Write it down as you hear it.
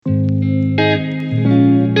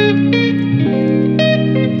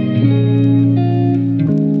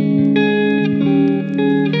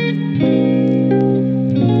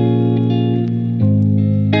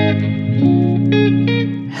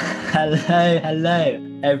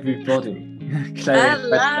hello, everybody. Chloe and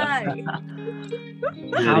Fred.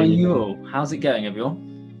 How are you all? How's it going,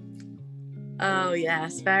 everyone? Oh,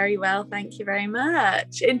 yes, very well. Thank you very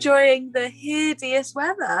much. Enjoying the hideous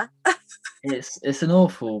weather. It's an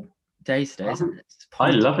awful day today, isn't it?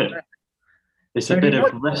 I love it. It's a bit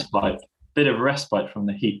of respite from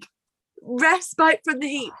the heat. Respite from the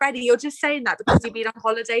heat. Freddie, you're just saying that because you've been on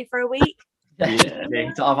holiday for a week? Yeah.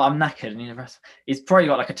 I'm knackered. I need a rest. He's probably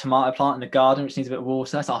got like a tomato plant in the garden which needs a bit of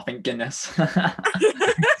water. So I think goodness,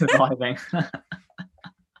 surviving.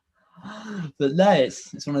 But no,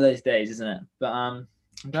 it's one of those days, isn't it? But I'm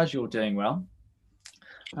glad you're all doing well.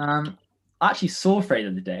 I actually saw Freddie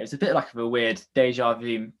the other day. It was a bit like a weird deja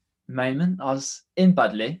vu moment. I was in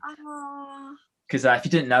Budley. Because if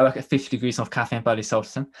you didn't know, I work at 50 degrees off Cafe in Budley,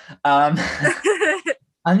 Salterton.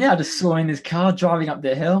 And yeah, I just saw him in his car driving up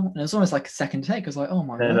the hill, and it was almost like a second take. I was like, "Oh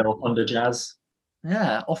my god!" Little Honda Jazz.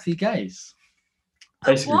 Yeah, off he goes.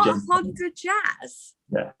 Basically, what Honda Jazz?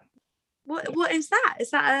 Yeah. What is that?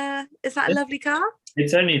 Is that a lovely car?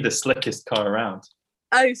 It's only the slickest car around.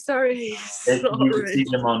 Oh, sorry. You would see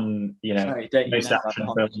them on, most action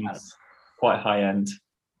films, quite high end.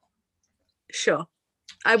 Sure.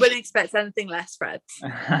 I wouldn't expect anything less, Fred.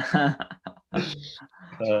 I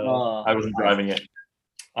wasn't driving it.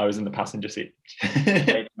 I was in the passenger seat.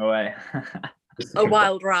 Taken away. A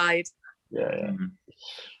wild ride. Yeah.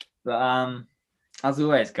 But as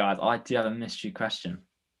always, guys, I do have a mystery question.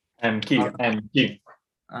 MQ.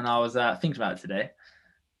 And I was thinking about it today.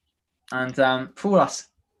 And for all us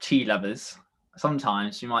tea lovers,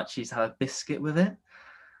 sometimes you might choose to have a biscuit with it.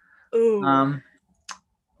 Ooh.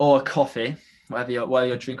 Or a coffee, whatever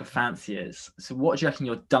your drink of fancy is. So what do you reckon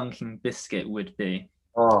your dunking biscuit would be?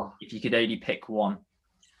 If you could only pick one?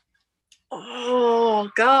 Oh,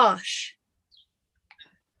 gosh.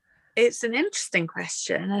 It's an interesting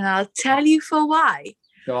question, and I'll tell you for why.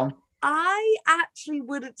 Go on. I actually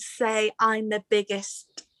wouldn't say I'm the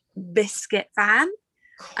biggest biscuit fan.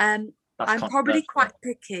 I'm probably quite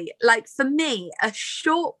picky. Like, for me, a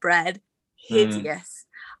shortbread, hideous.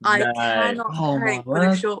 I cannot cope with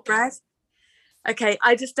a shortbread. Okay,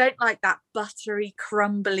 I just don't like that buttery,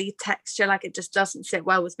 crumbly texture. Like, it just doesn't sit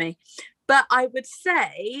well with me. But I would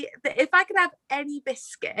say that if I could have any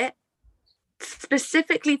biscuit,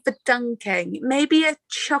 specifically for dunking, maybe a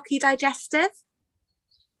chalky digestive.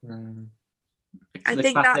 I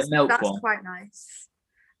think that's quite nice.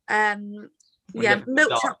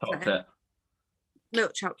 Milk chocolate.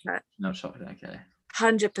 Milk chocolate. Milk chocolate, okay.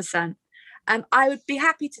 100%. I would be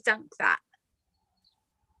happy to dunk that.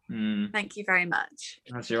 Thank you very much.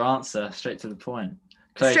 That's your answer. Straight to the point.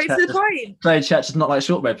 Straight to the point. Chloe Church is not like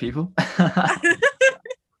shortbread people.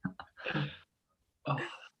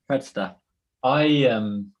 Fred stuff. To be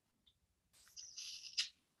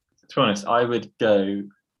honest, I would go.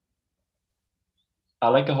 I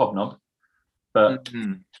like a hobnob, but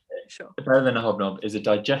better than a hobnob is a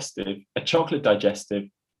chocolate digestive,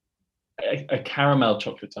 a caramel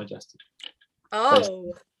chocolate digestive.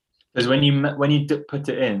 Oh. Because when you put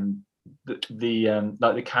it in, the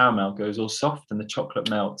like the caramel goes all soft and the chocolate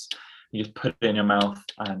melts. You just put it in your mouth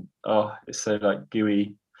and it's so like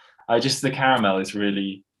gooey. The caramel is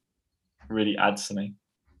really, really adds something.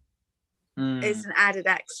 It's an added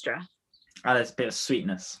extra. Adds a bit of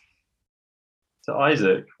sweetness. So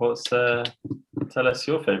Isaac, tell us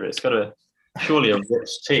your favourite? It's got surely a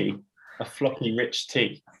rich tea, a floppy rich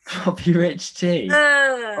tea. Floppy rich tea.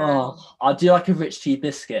 I do like a rich tea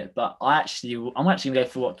biscuit, but I'm actually gonna go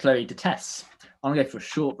for what Chloe detests. I'm gonna go for a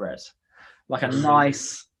shortbread, like a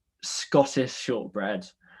nice Scottish shortbread.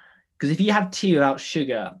 Because if you have tea without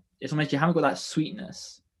sugar, it's almost you haven't got that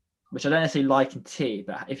sweetness, which I don't necessarily like in tea.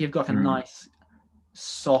 But if you've got like a nice,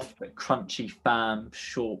 soft but crunchy, firm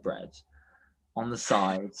shortbread on the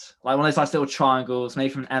sides, like one of those nice little triangles,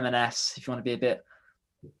 maybe from M&S, if you want to be a bit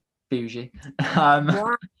bougie.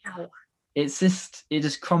 Wow. It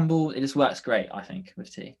just crumbles. It just works great, I think,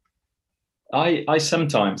 with tea. I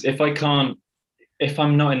sometimes, if I'm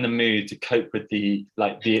not in the mood to cope with the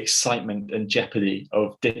excitement and jeopardy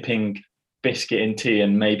of dipping biscuit in tea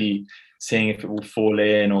and maybe seeing if it will fall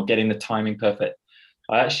in or getting the timing perfect,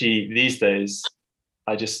 these days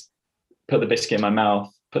I just put the biscuit in my mouth,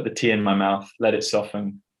 put the tea in my mouth, let it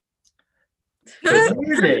soften.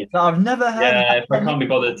 Really? I've never heard. Yeah, if I can't be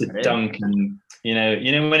bothered to dunk, and you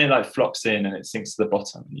know when it like flops in and it sinks to the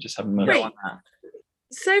bottom, you just have a moment. Right.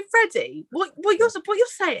 So Freddie, what you're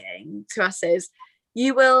saying to us is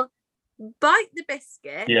you will bite the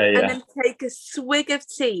biscuit and then take a swig of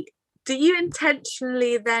tea. Do you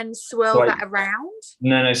intentionally then swirl that around?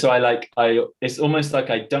 No. So it's almost like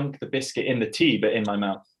I dunk the biscuit in the tea, but in my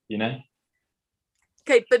mouth. You know.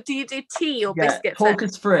 Okay, but do you do tea or biscuits? Talk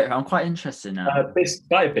us through it. I'm quite interested now.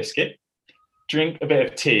 Buy a biscuit, drink a bit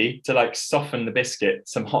of tea to like soften the biscuit.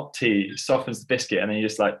 Some hot tea softens the biscuit, and then you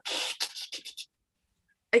just like.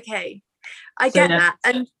 Okay, I get that,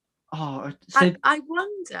 and so I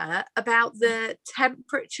wonder about the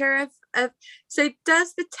temperature of. So,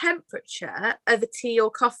 does the temperature of a tea or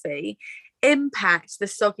coffee impact the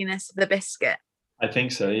sogginess of the biscuit? I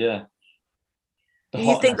think so. Yeah.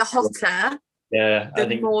 You think the hotter? Yeah, I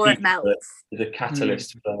think more it melts. Is a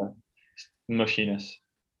catalyst for mushiness.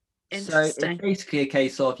 So it's basically a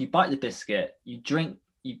case of you bite the biscuit, you drink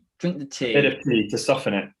the tea. A bit of tea to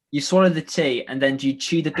soften it. You swallow the tea, and then do you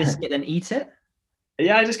chew the biscuit then eat it?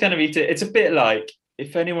 Yeah, I just kind of eat it. It's a bit like,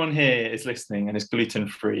 if anyone here is listening and is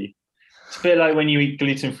gluten-free, it's a bit like when you eat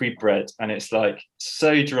gluten-free bread and it's like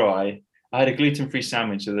so dry. I had a gluten-free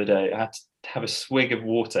sandwich the other day. I had to have a swig of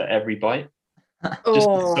water every bite just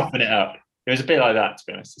to soften it up. It was a bit like that, to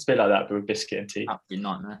be honest. It's a bit like that, but with biscuit and tea. Absolute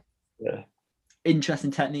nightmare. Yeah. Interesting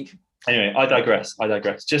technique. Anyway, I digress.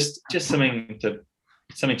 Just something to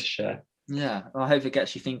share. Yeah, well, I hope it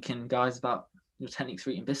gets you thinking, guys, about your techniques for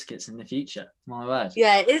eating biscuits in the future. My word.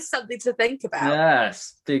 Yeah, it is something to think about.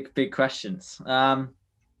 Yes, big questions.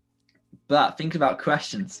 But thinking about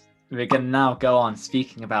questions, we're going to now go on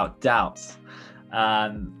speaking about doubts.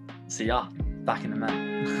 So yeah, back in a minute.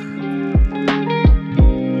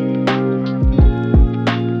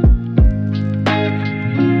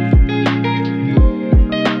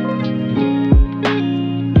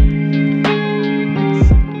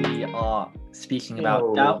 Speaking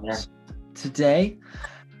about doubts today.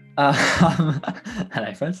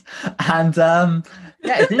 Hello, friends. And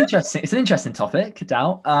it's an interesting topic,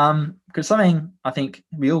 doubt. Because something I think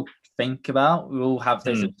we all think about. We all have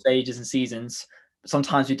those stages and seasons. But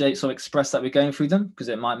sometimes we don't sort of express that we're going through them because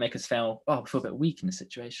it might make us feel, I feel a bit weak in the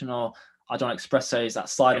situation, or I don't express that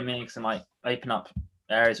side of me because it might open up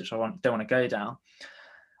areas which I don't want to go down.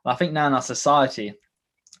 I think now in our society,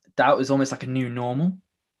 doubt is almost like a new normal.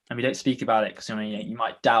 And we don't speak about it because you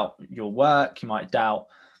might doubt your work, you might doubt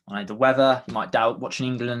the weather, you might doubt watching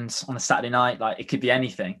England on a Saturday night. Like, it could be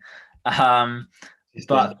anything. But I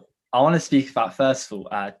want to speak about, first of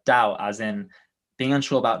all, doubt as in being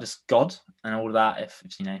unsure about just God and all of that. If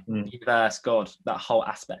the universe, God, that whole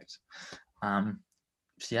aspect. So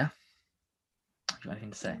yeah, do you have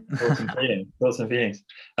anything to say? Thoughts and feelings.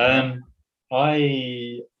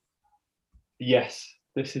 Yes,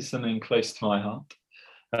 this is something close to my heart.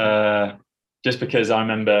 Just because I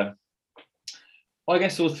remember, I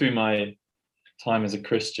guess all through my time as a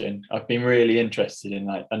Christian, I've been really interested in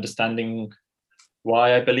like understanding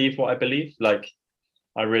why I believe what I believe. Like,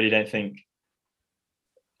 I really don't think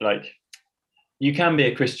like you can be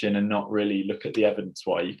a Christian and not really look at the evidence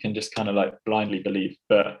why. You can just kind of like blindly believe.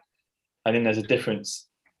 But I think there's a difference.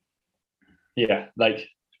 Yeah, like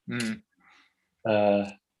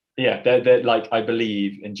they're like, I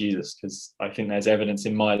believe in Jesus because I think there's evidence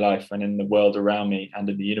in my life and in the world around me and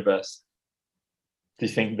in the universe to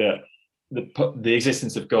think that the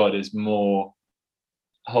existence of God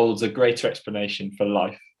holds a greater explanation for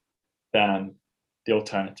life than the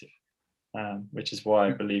alternative, which is why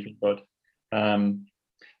I believe in God.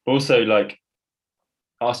 But also, like,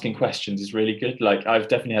 asking questions is really good. Like, I've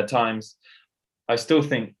definitely had times. I still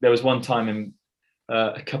think there was one time in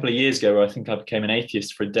a couple of years ago where I think I became an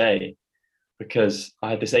atheist for a day because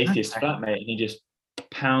I had this atheist flatmate and he just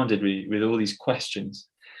pounded me with all these questions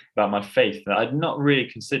about my faith that I'd not really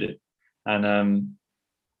considered. And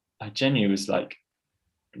I genuinely was like,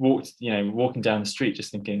 walking down the street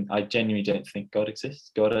just thinking, I genuinely don't think God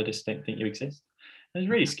exists. God, I just don't think you exist. It was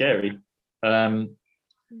really scary.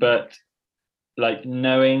 But like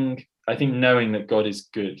knowing that God is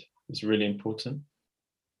good is really important.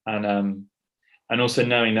 And also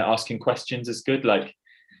knowing that asking questions is good. Like,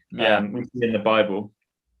 we see in the Bible,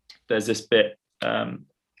 there's this bit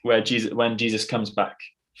where when Jesus comes back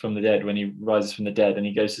from the dead, when he rises from the dead and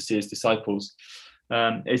he goes to see his disciples,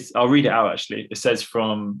 I'll read it out actually. It says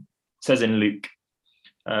in Luke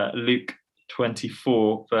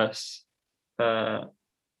 24 verse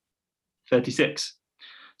 36.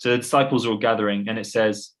 So the disciples are all gathering, and it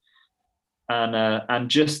says, and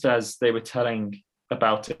just as they were telling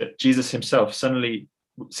about it, Jesus himself was suddenly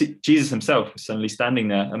standing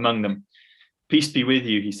there among them. "Peace be with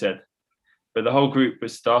you," he said. But the whole group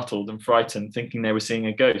was startled and frightened, thinking they were seeing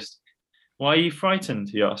a ghost. "Why are you frightened?"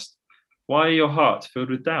 he asked. "Why are your hearts filled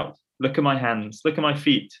with doubt? Look at my hands, look at my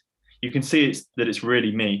feet. You can see that it's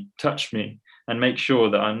really me. Touch me and make sure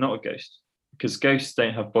that I'm not a ghost, because ghosts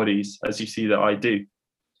don't have bodies, as you see that I do."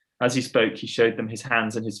 As he spoke, he showed them his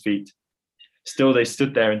hands and his feet. Still they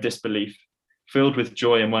stood there in disbelief, filled with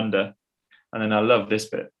joy and wonder. And then I love this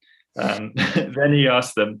bit. Then he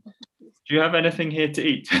asked them, do you have anything here to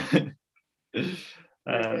eat?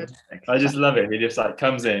 I just love it. He just like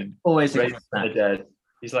comes in, always raised from the dead.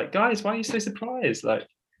 He's like, guys, why are you so surprised? Like,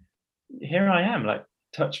 here I am, like,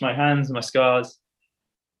 touch my hands and my scars.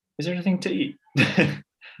 Is there anything to eat?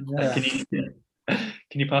 Like,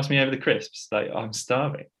 can you pass me over the crisps? Like, I'm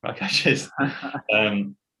starving. Like, I just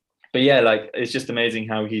but yeah, like, it's just amazing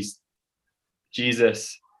how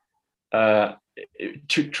Jesus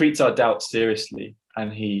treats our doubts seriously,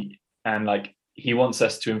 and he wants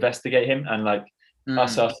us to investigate him, and like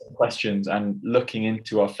us asking questions and looking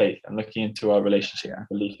into our faith and looking into our relationship and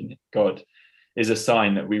belief in God is a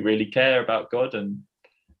sign that we really care about God, and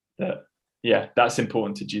that that's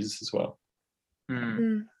important to Jesus as well.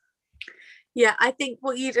 Yeah, I think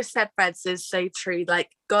what you just said, Freds, is so true.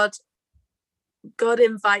 Like, God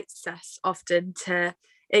invites us often to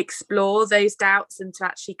explore those doubts and to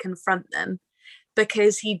actually confront them,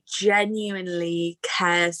 because he genuinely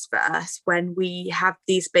cares for us when we have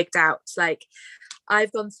these big doubts. Like,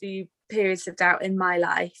 I've gone through periods of doubt in my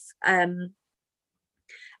life, and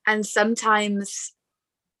sometimes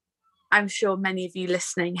I'm sure many of you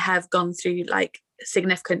listening have gone through like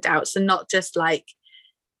significant doubts, and not just like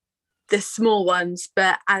the small ones,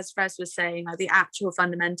 but as Fres was saying, like the actual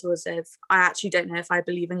fundamentals of, I actually don't know if I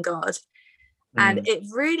believe in God. And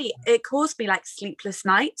it caused me like sleepless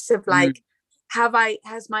nights of like,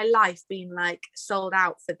 has my life been like sold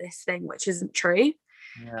out for this thing, which isn't true?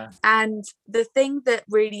 And the thing that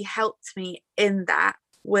really helped me in that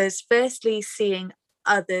was firstly seeing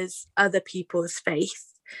other people's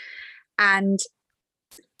faith, and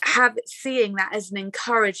seeing that as an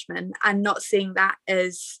encouragement, and not seeing that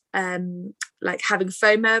as like having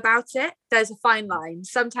FOMO about it. There's a fine line.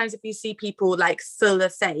 Sometimes if you see people like full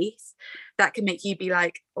of faith, that can make you be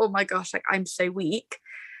like, oh my gosh, like I'm so weak.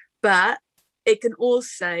 But it can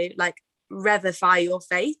also like revivify your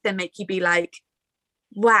faith and make you be like,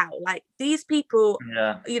 wow, like these people,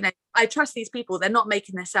 you know, I trust these people, they're not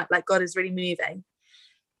making this up, like God is really moving.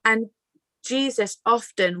 And Jesus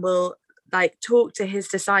often will like talk to his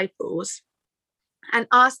disciples and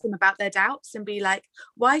ask them about their doubts and be like,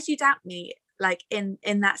 why do you doubt me? Like in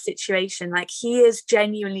that situation, like he is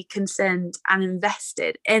genuinely concerned and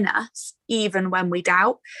invested in us, even when we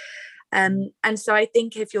doubt. And so I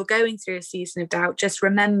think if you're going through a season of doubt, just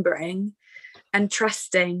remembering and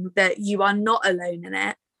trusting that you are not alone in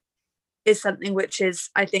it is something which is,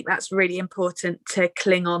 I think that's really important to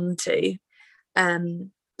cling on to.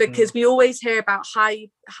 Because we always hear about high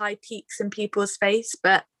peaks in people's faith,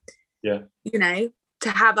 but you know,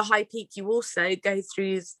 to have a high peak, you also go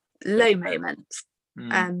through low moments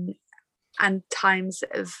and times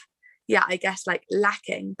of I guess like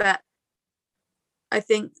lacking. But I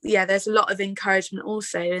think there's a lot of encouragement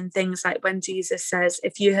also in things like when Jesus says,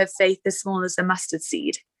 if you have faith as small as a mustard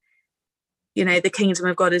seed, you know, the kingdom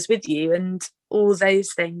of God is with you, and all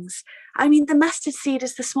those things. I mean, the mustard seed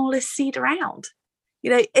is the smallest seed around. You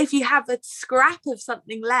know, if you have a scrap of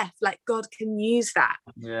something left, like God can use that.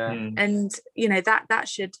 And you know, that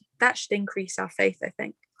should increase our faith, I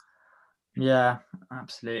think. Yeah,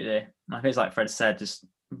 absolutely. I think it's like Fred said, just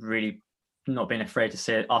really not being afraid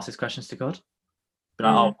to ask these questions to God. But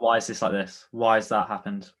like, oh, why is this like this? Why has that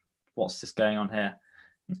happened? What's this going on here?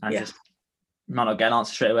 And just, you might not get an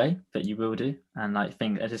answer straight away, but you will do. And like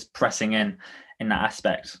just pressing in that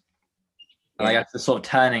aspect. And I guess the sort of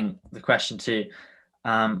turning the question to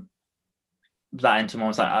that into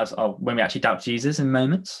almost like when we actually doubt Jesus in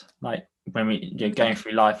moments, like when we going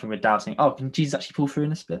through life and we're doubting, oh, can Jesus actually pull through in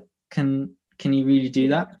this bit? Can you really do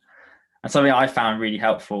that? And something I found really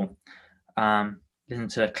helpful, listen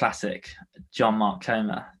to a classic John Mark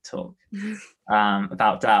Comer talk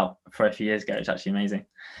about doubt for a few years ago. It's actually amazing.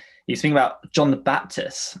 He's speaking about John the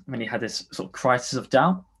Baptist when he had this sort of crisis of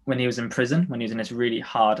doubt when he was in prison, when he was in this really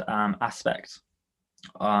hard aspect.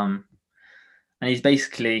 And he's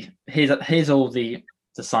basically, here's all the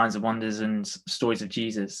signs and wonders and stories of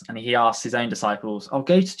Jesus. And he asks his own disciples, I'll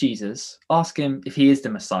go to Jesus, ask him if he is the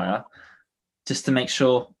Messiah, just to make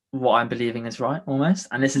sure what I'm believing is right, almost.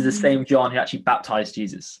 And this is the same John who actually baptized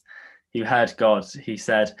Jesus, who heard God, who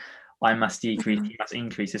said, I must decrease, he must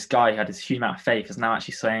increase. This guy who had this huge amount of faith is now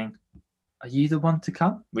actually saying, are you the one to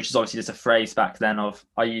come? Which is obviously just a phrase back then of,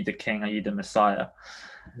 are you the king? Are you the Messiah?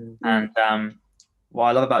 And what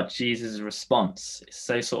I love about Jesus' response is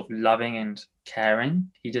so sort of loving and caring.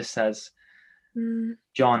 He just says,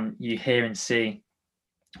 John, you hear and see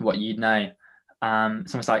what you know.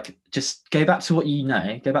 It's almost like, just go back to what you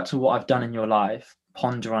know, go back to what I've done in your life,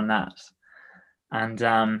 ponder on that. And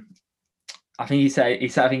I think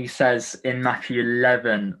he says in Matthew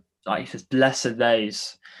 11, like he says, blessed are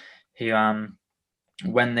those who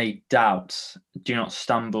when they doubt, do not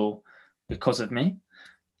stumble because of me.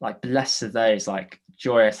 Like blessed are those, like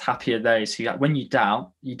joyous, happy are those who, when you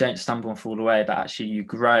doubt, you don't stumble and fall away, but actually you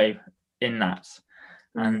grow in that.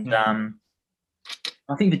 And I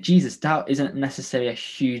think with Jesus, doubt isn't necessarily a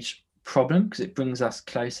huge problem because it brings us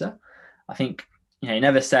closer. I think, he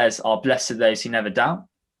never says, oh, blessed are those who never doubt.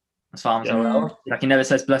 As far as I'm aware, like he never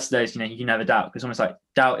says, blessed are those, you never doubt, because almost like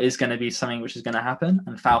doubt is going to be something which is going to happen,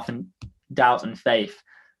 and doubt and faith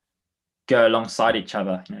go alongside each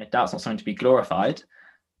other. Doubt's not something to be glorified,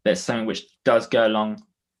 but it's something which does go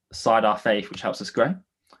alongside our faith, which helps us grow.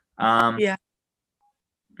 So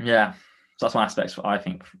that's one aspect I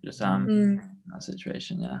think just that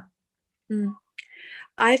situation.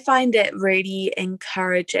 I find it really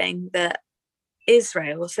encouraging that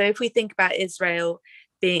Israel, so if we think about Israel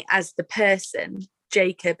being as the person,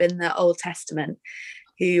 Jacob in the Old Testament,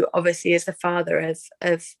 who obviously is the father of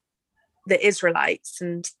the Israelites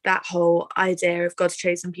and that whole idea of God's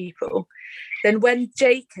chosen people, then when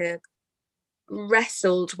Jacob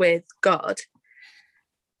wrestled with God,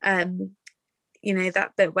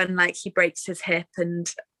 that bit when like he breaks his hip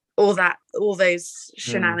and all those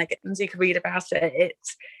shenanigans, you can read about it.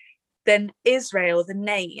 Then Israel, the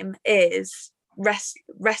name is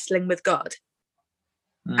wrestling with God.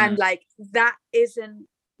 And like that isn't,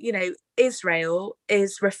 Israel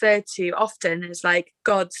is referred to often as like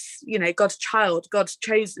God's child, God's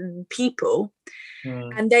chosen people.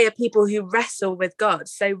 And they are people who wrestle with God.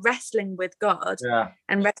 So wrestling with God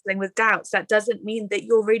and wrestling with doubts, that doesn't mean that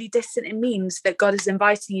you're really distant. It means that God is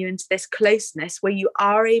inviting you into this closeness where you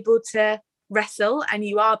are able to wrestle and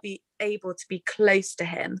you are able to be close to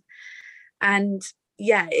him. And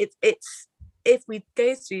it's if we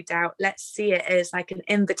go through doubt, let's see it as like an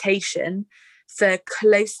invitation for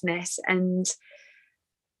closeness and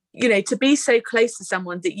to be so close to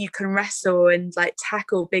someone that you can wrestle and like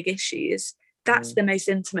tackle big issues. That's the most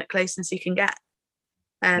intimate closeness you can get.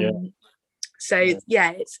 You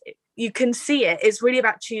can see it. It's really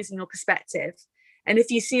about choosing your perspective. And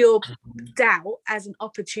if you see your doubt as an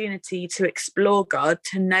opportunity to explore God,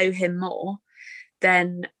 to know him more,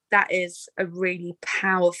 then that is a really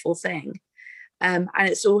powerful thing. And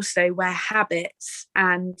it's also where habits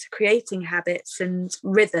and creating habits and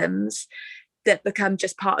rhythms that become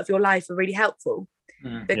just part of your life are really helpful.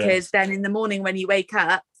 Because then in the morning when you wake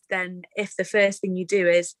up, then if the first thing you do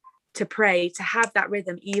is to pray, to have that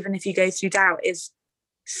rhythm, even if you go through doubt, is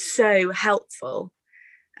so helpful.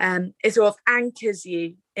 It sort of anchors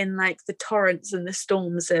you in like the torrents and the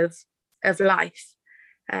storms of life.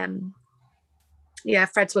 Fred,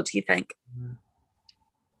 what do you think?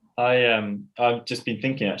 I've just been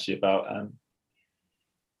thinking actually about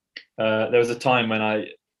there was a time when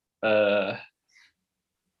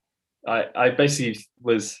I basically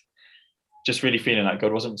was just really feeling like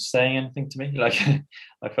God wasn't saying anything to me. Like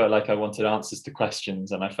I felt like I wanted answers to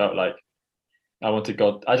questions, and I felt like I wanted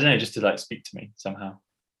God, I don't know, just to like speak to me somehow.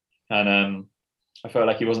 And I felt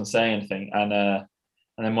like he wasn't saying anything. And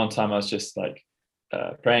then one time I was just like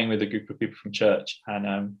praying with a group of people from church,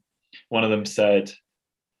 and one of them said,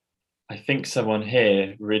 I think someone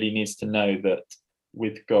here really needs to know that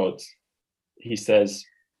with God, he says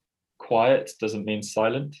quiet doesn't mean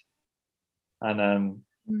silent. And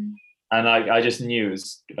I just knew it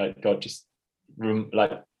was like God just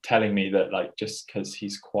like telling me that like just because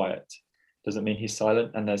he's quiet doesn't mean he's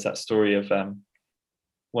silent. And there's that story of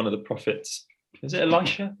one of the prophets, is it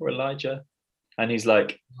Elisha or Elijah? And he's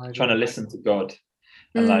like trying to listen to God,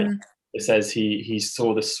 and like it says he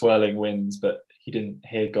saw the swirling winds, but he didn't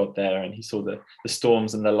hear God there, and he saw the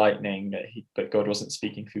storms and the lightning, but God wasn't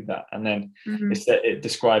speaking through that. And then it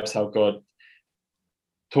describes how God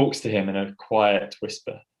talks to him in a quiet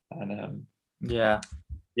whisper. And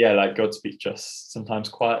like God speaks just sometimes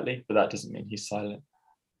quietly, but that doesn't mean he's silent.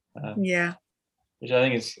 Which I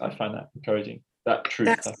think I find that encouraging. That truth.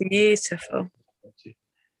 That's beautiful.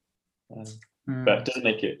 But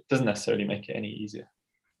it doesn't necessarily make it any easier.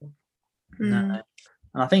 No.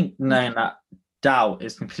 And I think knowing that doubt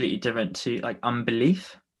is completely different to like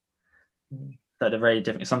unbelief. That they're very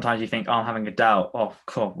different. Sometimes you think, I'm having a doubt. Oh,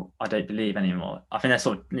 cool, I don't believe anymore. I think they're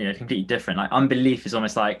sort of completely different. Like unbelief is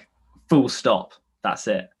almost like full stop. That's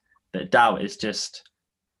it. But doubt is just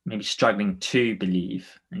maybe struggling to believe,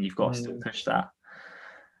 and you've got to still push that.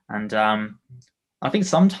 And I think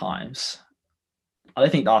sometimes, I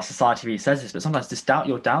don't think our society really says this, but sometimes just doubt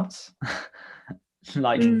your doubts.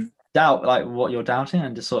 Doubt like what you're doubting,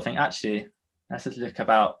 and just sort of think, actually, let's look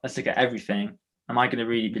at everything. Am I going to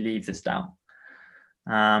really believe this doubt?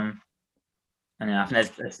 And I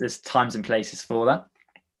think there's times and places for that.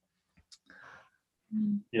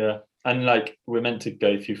 Yeah, and like we're meant to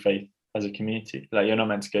go through faith as a community. Like you're not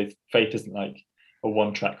meant to go. Faith isn't like a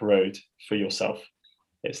one-track road for yourself.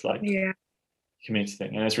 It's like a community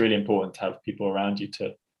thing, and it's really important to have people around you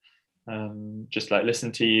to just like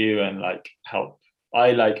listen to you and like help.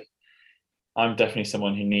 I'm definitely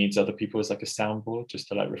someone who needs other people as like a soundboard, just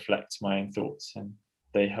to like reflect my own thoughts, and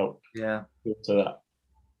they help. Yeah. To that.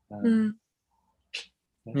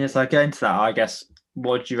 So going into that, I guess,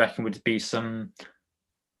 what do you reckon would be some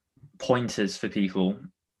pointers for people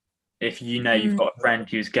if you know you've got a friend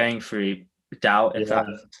who's going through doubt, if that's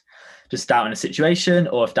just doubt in a situation,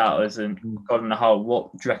 or if doubt isn't God in the whole,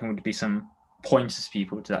 what do you reckon would be some pointers for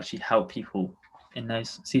people to actually help people in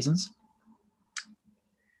those seasons?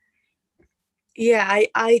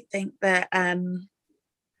 I think that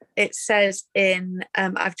it says in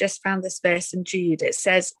I've just found this verse in Jude. It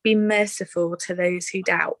says, be merciful to those who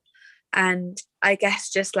doubt. And I guess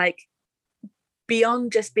just like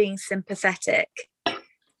beyond just being sympathetic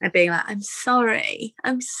and being like, I'm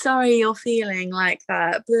sorry you're feeling like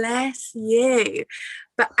that, bless you,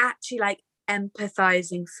 but actually like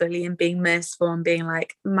empathizing fully and being merciful and being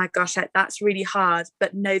like, my gosh, that's really hard,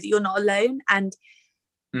 but know that you're not alone. And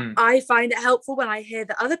I find it helpful when I hear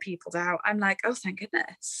that other people doubt. I'm like, oh, thank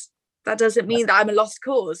goodness. That doesn't mean that I'm a lost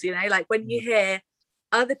cause, you know, like when you hear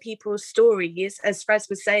other people's stories, as Fred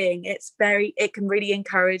was saying, it can really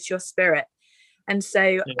encourage your spirit. And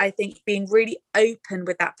so I think being really open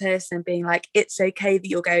with that person, being like, it's okay that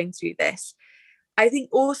you're going through this. I think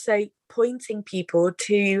also pointing people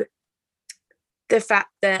to the fact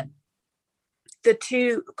that the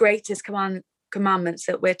two greatest commandments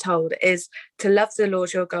that we're told is to love the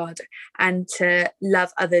Lord your God and to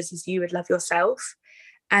love others as you would love yourself.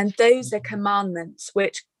 And those are commandments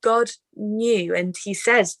which God knew, and he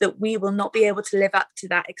says that we will not be able to live up to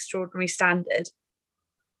that extraordinary standard.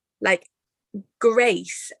 Like,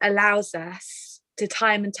 grace allows us to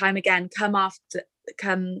time and time again come out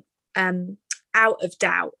of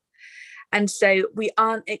doubt. And so we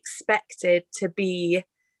aren't expected to be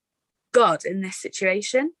God in this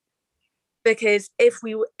situation, because if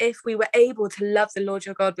we were able to love the Lord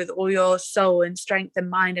your God with all your soul and strength and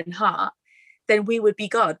mind and heart, then we would be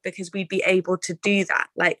God, because we'd be able to do that.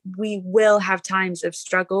 Like, we will have times of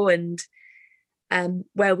struggle and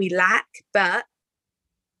where we lack, but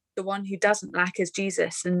the one who doesn't lack is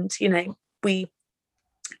Jesus, and you know, we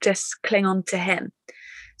just cling on to him.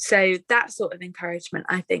 So that sort of encouragement,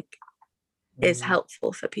 I think, is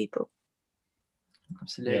helpful for people.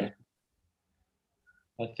 Absolutely.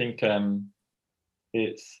 I think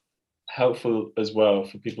it's helpful as well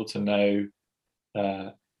for people to know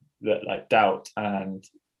that like doubt and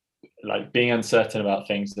like being uncertain about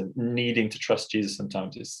things and needing to trust Jesus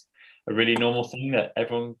sometimes is a really normal thing that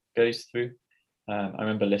everyone goes through. I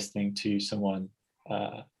remember listening to someone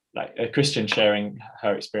like a Christian sharing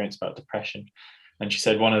her experience about depression, and she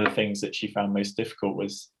said one of the things that she found most difficult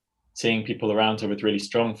was seeing people around her with really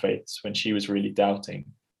strong faiths when she was really doubting,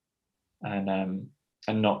 and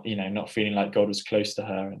not feeling like God was close to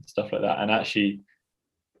her and stuff like that. And actually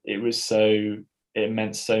it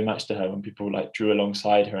meant so much to her when people like drew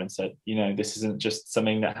alongside her and said, you know, this isn't just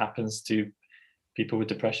something that happens to people with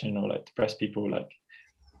depression or like depressed people. Like,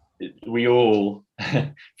 we all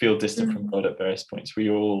feel distant from God at various points. We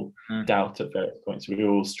all doubt at various points. We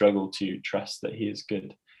all struggle to trust that he is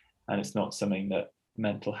good. And it's not something that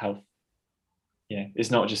mental health,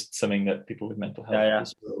 it's not just something that people with mental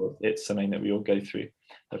health, it's something that we all go through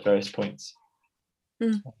at various points.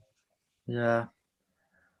 Yeah,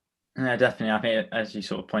 definitely. I think, as you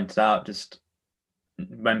sort of pointed out, just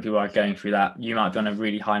when people are going through that, you might be on a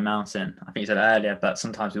really high mountain. I think you said earlier, but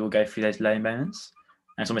sometimes we all go through those low moments.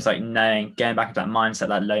 And it's almost like going back into that mindset,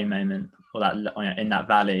 that low moment, or that in that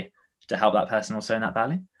valley, to help that person also in that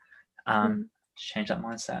valley, to change that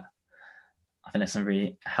mindset. I think there's some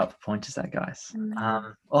really helpful pointers there, guys.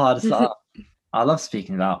 I love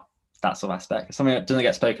speaking about that sort of aspect. It's something that doesn't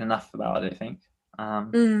get spoken enough about, I don't think.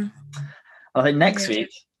 I think next week,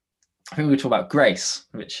 I think we'll talk about grace,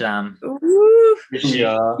 which we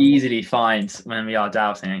easily find when we are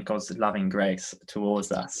doubting, and God's loving grace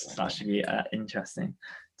towards us. So that should be interesting.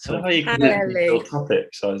 So how you connect your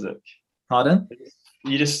topics, Isaac? Pardon?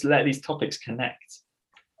 You just let these topics connect.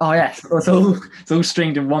 Oh yes, it's all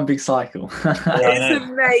stringed in one big cycle. It's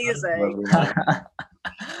amazing.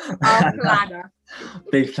 Our planner.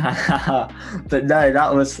 Big planner. But no,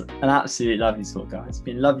 that was an absolutely lovely talk, guys. It's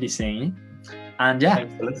been lovely seeing you. And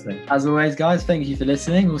thanks for listening. As always, guys, thank you for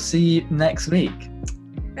listening. We'll see you next week.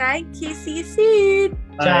 Thank you. See you soon.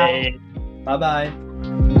 Bye. Ciao.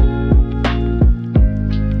 Bye-bye.